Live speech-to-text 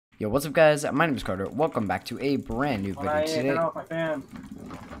Yo, what's up, guys? My name is Carter. Welcome back to a brand new video today. Turn off my fan.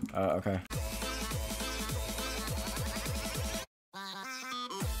 Okay.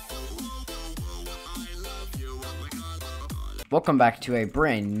 Welcome back to a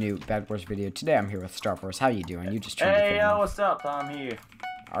brand new Bad Wars video. Today I'm here with Starforces. How you doing? You just turned your Hey, fan on. what's up? Tom here.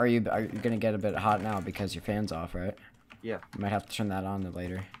 Are you gonna get a bit hot now because your fan's off, right? Yeah. You might have to turn that on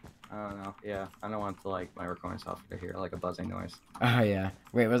later. I don't know. Yeah, I don't want to like my recording software to hear like a buzzing noise. Oh yeah.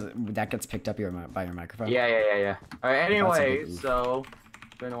 Wait, that gets picked up by your microphone? Yeah. All right. Anyway, That's so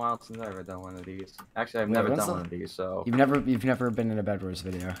it's been a while since I've ever done one of these. Actually, I've never done one of these. So you've never been in a Bad Wars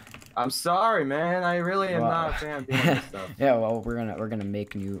video. I'm sorry, man. I really am not a fan of doing this stuff. Yeah, well, we're gonna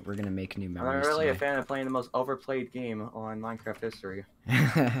make new memories. I'm really today. a fan of playing the most overplayed game on Minecraft history.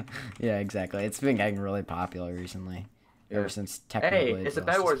 Yeah, exactly. It's been getting really popular recently. Ever since technically. Hey, it's a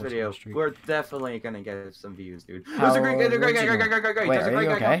Bad Wars video. We're definitely gonna get some views, dude. How, There's a great wait,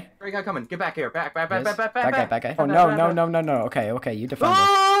 guy coming. Get back here. Back guy. Oh, no. Okay, you defend us.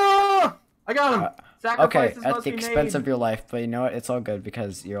 Oh! I got him. Okay, at the expense of your life, but you know what? It's all good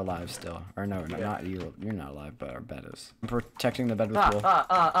because you're alive still. Or no, not you. You're not alive, but our bed is. I'm protecting the bed with wool.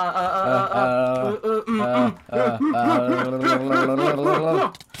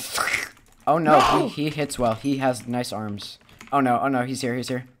 Oh no, he hits well. He has nice arms. Oh no, he's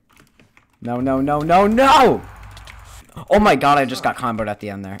here. No! Oh my god, I just got comboed at the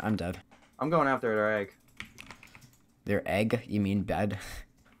end there. I'm dead. I'm going after their egg. Their egg? You mean bed?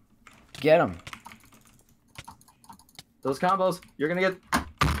 Get him. Those combos, you're gonna get.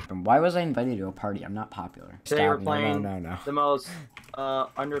 Why was I invited to a party? I'm not popular. Today we're Stop. playing No. the most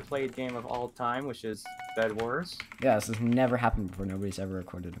underplayed game of all time, which is Bed Wars. Yeah, this has never happened before. Nobody's ever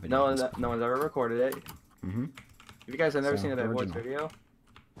recorded a video. No one's ever recorded it. Mm-hmm. If you guys have never seen a Bed Wars video,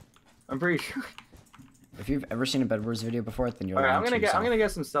 I'm pretty sure. If you've ever seen a Bed Wars video before, then you're. Alright, I'm gonna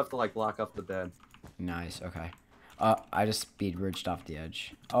get some stuff to like block off the bed. Nice. Okay. I just speed ridged off the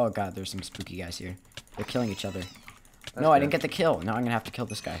edge. Oh god, there's some spooky guys here. They're killing each other. That's no, good. I didn't get the kill. Now I'm gonna have to kill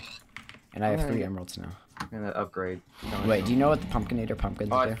this guy. And I have 3 emeralds now. I'm gonna upgrade. Wait, do you know what the pumpkinator pumpkins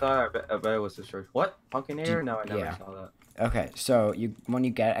do? I thought I bet it was destroyed. What? Pumpkinator? No, I never yeah. saw that. Okay, so you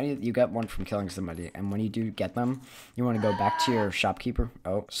get one from killing somebody, and when you do get them, you want to go back to your shopkeeper.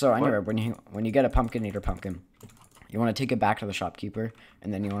 Oh, so anyway, when you get a pumpkinator pumpkin, you want to take it back to the shopkeeper,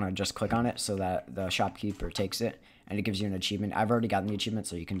 and then you want to just click on it so that the shopkeeper takes it, and it gives you an achievement. I've already gotten the achievement,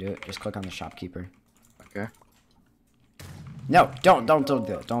 so you can do it. Just click on the shopkeeper. Okay. No, don't do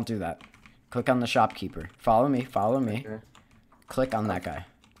that. Don't do that. Click on the shopkeeper. Follow me. Okay. Click on that guy.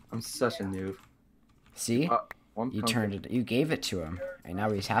 I'm such a noob. See? You turned it. You gave it to him, and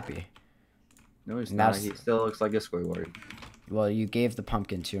now he's happy. No, he's not. He still looks like a Squidward. Well, you gave the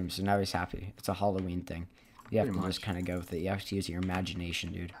pumpkin to him, so now he's happy. It's a Halloween thing. You have to just kind of go with it. You have to use your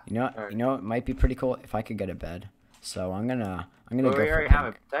imagination, dude. You know what? Right. You know what might be pretty cool if I could get a bed. So I'm gonna go. We already have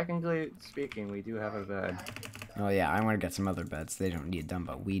it. Technically speaking, we do have a bed. Oh yeah, I want to get some other beds. They don't need them,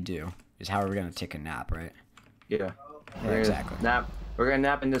 but we do. Is how we're gonna take a nap, right? Yeah. Exactly. We're gonna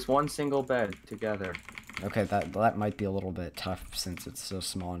nap in this one single bed together. Okay, that might be a little bit tough since it's so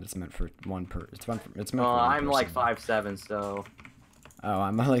small and it's meant for one per. It's meant for one I'm person. like 5'7", so. Oh,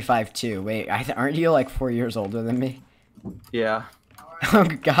 I'm only 5'2". Wait, aren't you like 4 years older than me? Yeah. Oh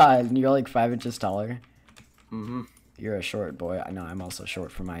god, and you're like 5 inches taller. Mm-hmm. You're a short boy. I know, I'm also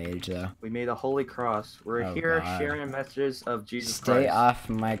short for my age though. We made a holy cross. We're here sharing messages of Jesus Christ. Stay off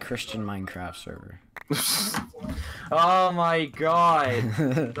my Christian Minecraft server. Oh my god.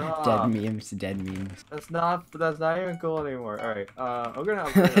 Dead memes. That's not even cool anymore. Alright, I'm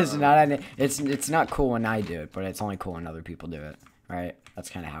gonna it's not cool when I do it, but it's only cool when other people do it. Right? That's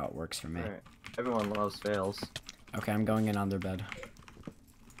kinda how it works for me. Alright. Everyone loves fails. Okay, I'm going in on their bed.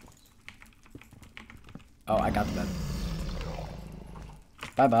 Oh, I got the bed.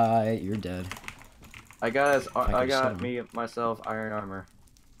 Bye-bye, you're dead. I got myself iron armor.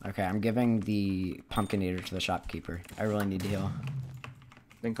 Okay, I'm giving the pumpkinator to the shopkeeper. I really need to heal.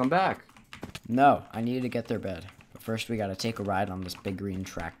 Then come back. No, I need to get their bed. But first we gotta take a ride on this big green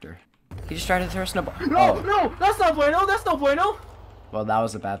tractor. He just tried to throw a snowball. No, that's not bueno. Well, that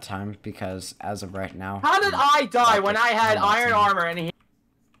was a bad time because as of right now. How did I die when I had iron armor and he...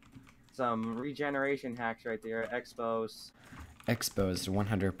 Some regeneration hacks right there. Exposed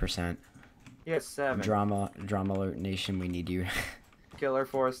 100%. Yes, 7. Drama alert nation, we need you. Killer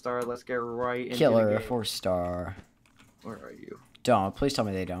 4-star, let's get right into Killer the game. 4-star. Where are you? Don't, please tell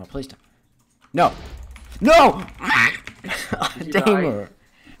me they don't. Please don't. No! No! Dang it.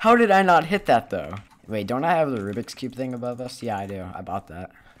 How did I not hit that though? Wait, don't I have the Rubik's Cube thing above us? Yeah, I do. I bought that.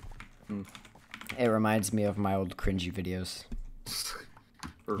 It reminds me of my old cringy videos.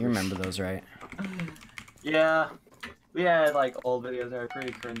 You remember those, right? Yeah. We had like old videos that are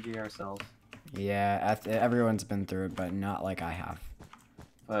pretty cringy ourselves. Yeah, everyone's been through it, but not like I have.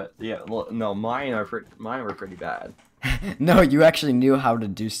 But yeah, well, no, mine were pretty bad. No, you actually knew how to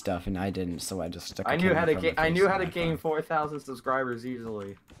do stuff, and I didn't, so I just stuck. I knew how to gain 4,000 subscribers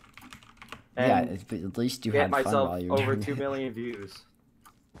easily. And yeah, at least you get had fun myself while you were over doing 2 it. million views.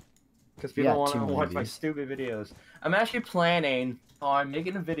 Because people want to watch my stupid videos. I'm actually planning on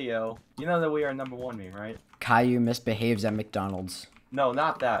making a video. You know that we are #1 meme, right? Caillou misbehaves at McDonald's. No,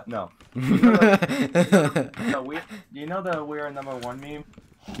 not that. No. You know the we are #1 meme?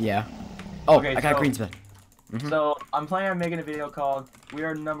 Yeah. Oh, okay, I got a green spin. So I'm planning on making a video called "We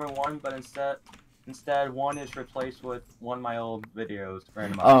Are #1," but instead one is replaced with one of my old videos.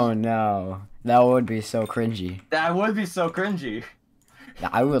 Randomized. Oh no, that would be so cringy. That would be so cringy.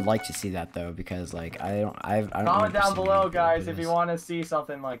 I would like to see that though, because like I don't. Comment down below, guys, if you want to see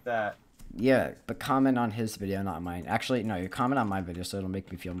something like that. Yeah, but comment on his video, not mine. Actually, no, you comment on my video, so it'll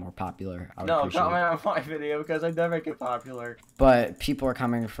make me feel more popular. No, comment on my video because I never get popular. But people are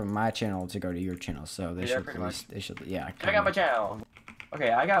coming from my channel to go to your channel, so they should at least, yeah. Check out my channel.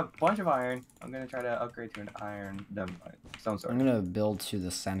 Okay, I got a bunch of iron. I'm gonna try to upgrade to an iron stone sword. I'm gonna build to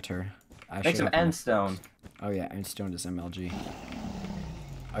the center. Make some endstone. Oh yeah, endstone is MLG.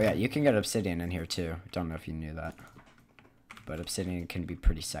 Oh yeah, you can get obsidian in here too. Don't know if you knew that, but obsidian can be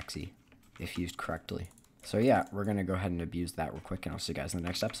pretty sexy if used correctly. So yeah, we're gonna go ahead and abuse that real quick, and I'll see you guys in the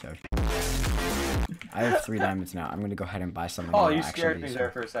next episode. I have 3 diamonds now. I'm gonna go ahead and buy something. Oh, you scared me there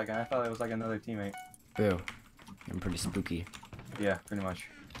for a second. I thought it was like another teammate. Boo. I'm pretty spooky. Yeah, pretty much.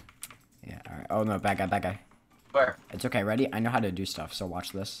 Yeah, alright. Oh no, bad guy. Where? It's okay, ready? I know how to do stuff, so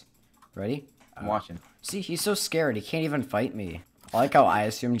watch this. Ready? I'm watching. See, he's so scared, he can't even fight me. I like how I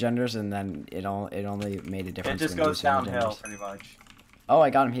assume genders, and then it only made a difference. It just goes downhill, pretty much. Oh, I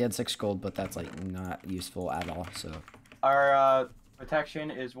got him. He had 6 gold, but that's like not useful at all. So our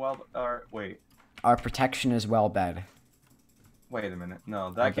protection is wait. Our protection is well bed. Wait a minute.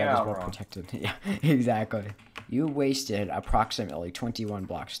 No, that came out wrong. Protected. Yeah, exactly. You wasted approximately 21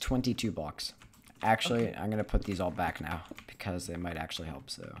 blocks, 22 blocks. Actually, okay. I'm gonna put these all back now because they might actually help.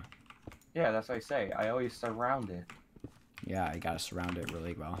 So. Yeah, that's what I say. I always surround it. Yeah, I gotta surround it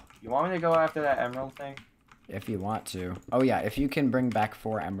really well. You want me to go after that emerald thing? If you want to. Oh yeah, if you can bring back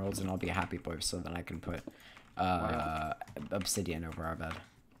 4 emeralds, then I'll be a happy boy, so then I can put obsidian over our bed.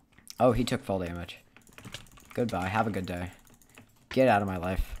 Oh, he took full damage. Goodbye, have a good day. Get out of my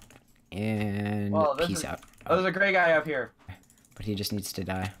life. And peace out. Oh, there's a gray guy up here. But he just needs to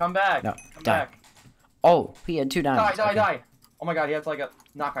die. Come back. No, come die. back. Oh, he had 2 diamonds. Die. Oh my god, he has like a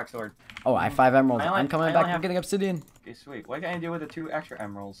knockback sword. Oh, I have 5 emeralds. I'm coming back. I'm getting obsidian. Okay, sweet. What can I do with the 2 extra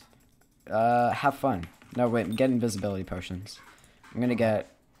emeralds? Have fun. No, wait, get invisibility potions. I'm gonna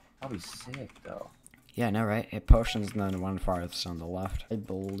get... That'll be sick, though. Yeah, no, right? Hit potions and then one farthest on the left. I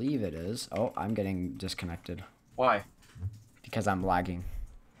believe it is. Oh, I'm getting disconnected. Why? Because I'm lagging.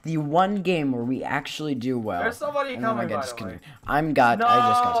 The one game where we actually do well. There's somebody coming, by the way. I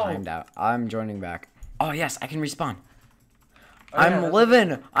just got timed out. I'm joining back. Oh, yes, I can respawn. I'm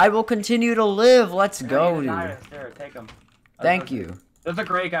living. I will continue to live. Let's go, dude. There, take them. Thank you. There's a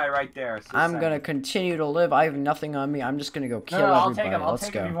gray guy right there. I'm gonna continue to live. I have nothing on me. I'm just gonna go kill everybody. I'll take him. I'll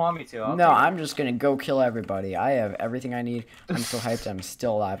take him if you want me to. I'm just gonna go kill everybody. I have everything I need. I'm so hyped. I'm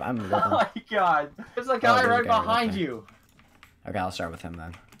still alive. I'm living. Oh my god. There's a guy right behind you. Okay, I'll start with him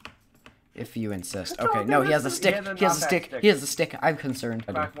then. If you insist. Okay, no, he has a stick. He has a stick. He has a stick. I'm concerned.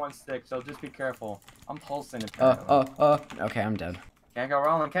 Back 1 stick, so just be careful. I'm pulsing apparently. Okay, I'm dead. Can't go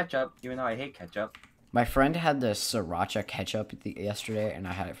wrong with ketchup, even though I hate ketchup. My friend had this sriracha ketchup yesterday, and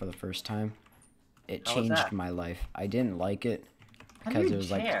I had it for the first time. It changed my life. I didn't like it because it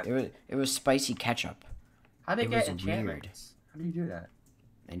was like it was spicy ketchup. How do you get enchantments? How do you do that?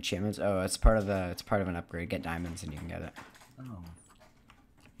 Enchantments? Oh, it's part of an upgrade. Get diamonds and you can get it. Oh.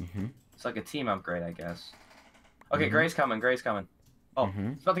 It's like a team upgrade, I guess. Okay, Gray's coming. Oh,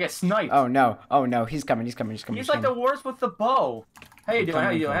 he's about to get sniped. Oh no! Oh no! He's coming! He's like the worst with the bow. How you doing?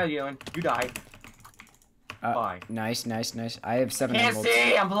 How you doing? You died. Bye. Nice. I have 7 emeralds. Can't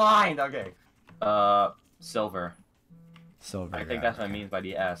see! I'm blind! Okay. Silver. Silver. I think that's what it means by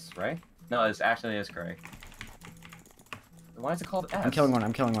the S, right? No, it actually is gray. Why is it called S? I'm killing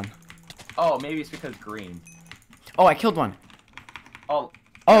one. Oh, maybe it's because green. Oh, I killed one. Oh.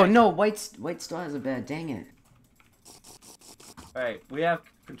 Oh no, white still has a bed. Dang it. Alright, we have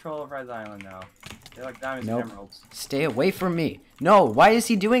control of Red Island now. They're like diamonds and emeralds. Stay away from me. No, why is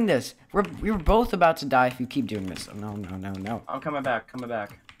he doing this? We were both about to die if you keep doing this. Oh, no. I'm coming back.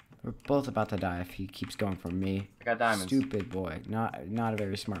 We're both about to die if he keeps going for me. I got diamonds. Stupid boy. Not a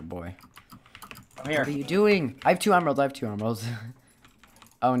very smart boy. I'm here. What are you doing? I have 2 emeralds.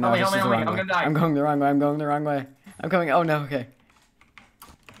 Oh no, this is the wrong way. I'm gonna die. I'm going the wrong way. I'm coming. Oh no, okay.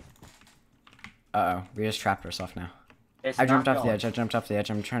 Uh-oh. We just trapped ourselves now. I jumped off the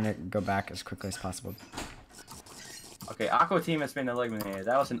edge. I'm trying to go back as quickly as possible. Okay, Aqua team has been eliminated.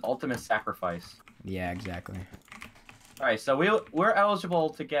 That was an ultimate sacrifice. Yeah, exactly. Alright, so we're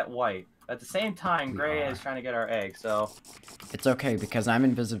eligible to get white. At the same time, Gray is trying to get our egg, so... It's okay, because I'm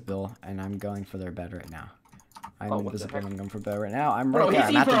invisible, and I'm going for their bed right now. I'm invisible, I'm going for bed right now. I'm right there.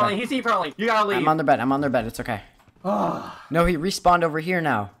 He's E-pearling. You gotta leave. I'm on their bed. It's okay. No, he respawned over here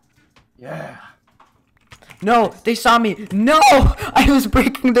now. Yeah. No, they saw me. No! I was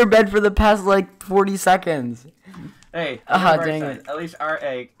breaking their bed for the past, like, 40 seconds. Hey, dang it. At least our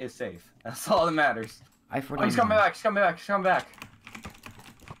egg is safe. That's all that matters. He's coming back.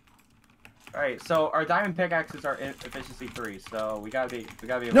 Alright, so our diamond pickaxes are efficiency 3, so we gotta be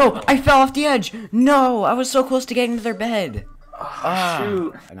able No, I fell off the edge! No, I was so close to getting to their bed.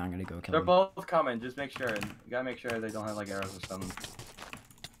 Shoot. And I'm gonna go kill They're them. both coming, just make sure. You gotta make sure they don't have like arrows or something.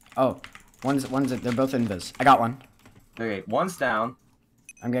 Oh, they're both invis. I got one. Okay, one's down.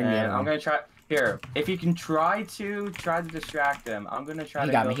 I'm getting the other one. I'm gonna try. Here, if you can try to distract him, I'm gonna try.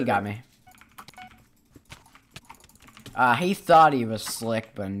 He got me. He thought he was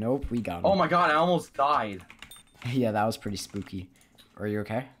slick, but nope, we got him. Oh my god, I almost died. Yeah, that was pretty spooky. Are you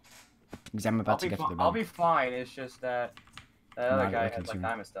okay? Because I'm about to get to the bed. I'll be fine. It's just that other guy has like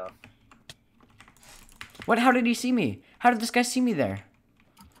diamond stuff. What? How did he see me? How did this guy see me there?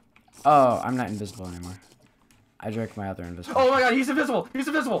 Oh, I'm not invisible anymore. I drank my other invisible. Oh my god, he's invisible! He's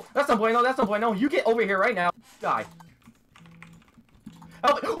invisible! That's no bueno, You get over here right now. Die.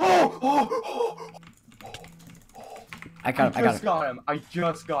 Help me. I got him. I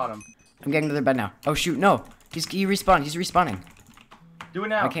just got him. I'm getting to their bed now. Oh shoot, no. He respawned. He's respawning. Do it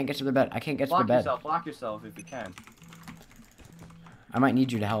now. I can't get to their bed. Block yourself if you can. I might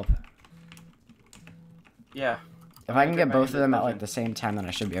need you to help. Yeah. If I can get both of them at like the same time, then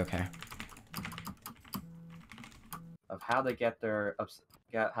I should be okay. Of how they get their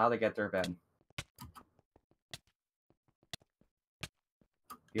bed.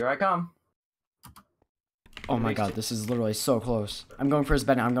 Here I come. Oh my god, this is literally so close. I'm going for his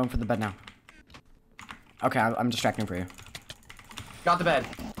bed now. I'm going for the bed now. Okay, I'm distracting for you. Got the bed.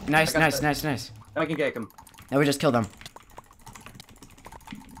 Nice. Now I can get him. Now we just killed him.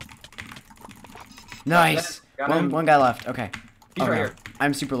 Nice. One guy left. Okay. He's right here.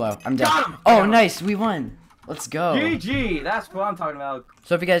 I'm super low. I'm dead. Got him! Oh, nice. We won. Let's go. GG. That's what I'm talking about.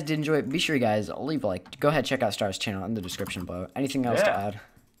 So if you guys did enjoy it, be sure you guys leave a like. Go ahead, check out Star's channel in the description below. Anything else to add?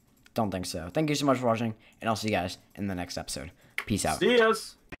 Don't think so. Thank you so much for watching, and I'll see you guys in the next episode. Peace out. See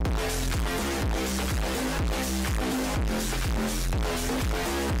us.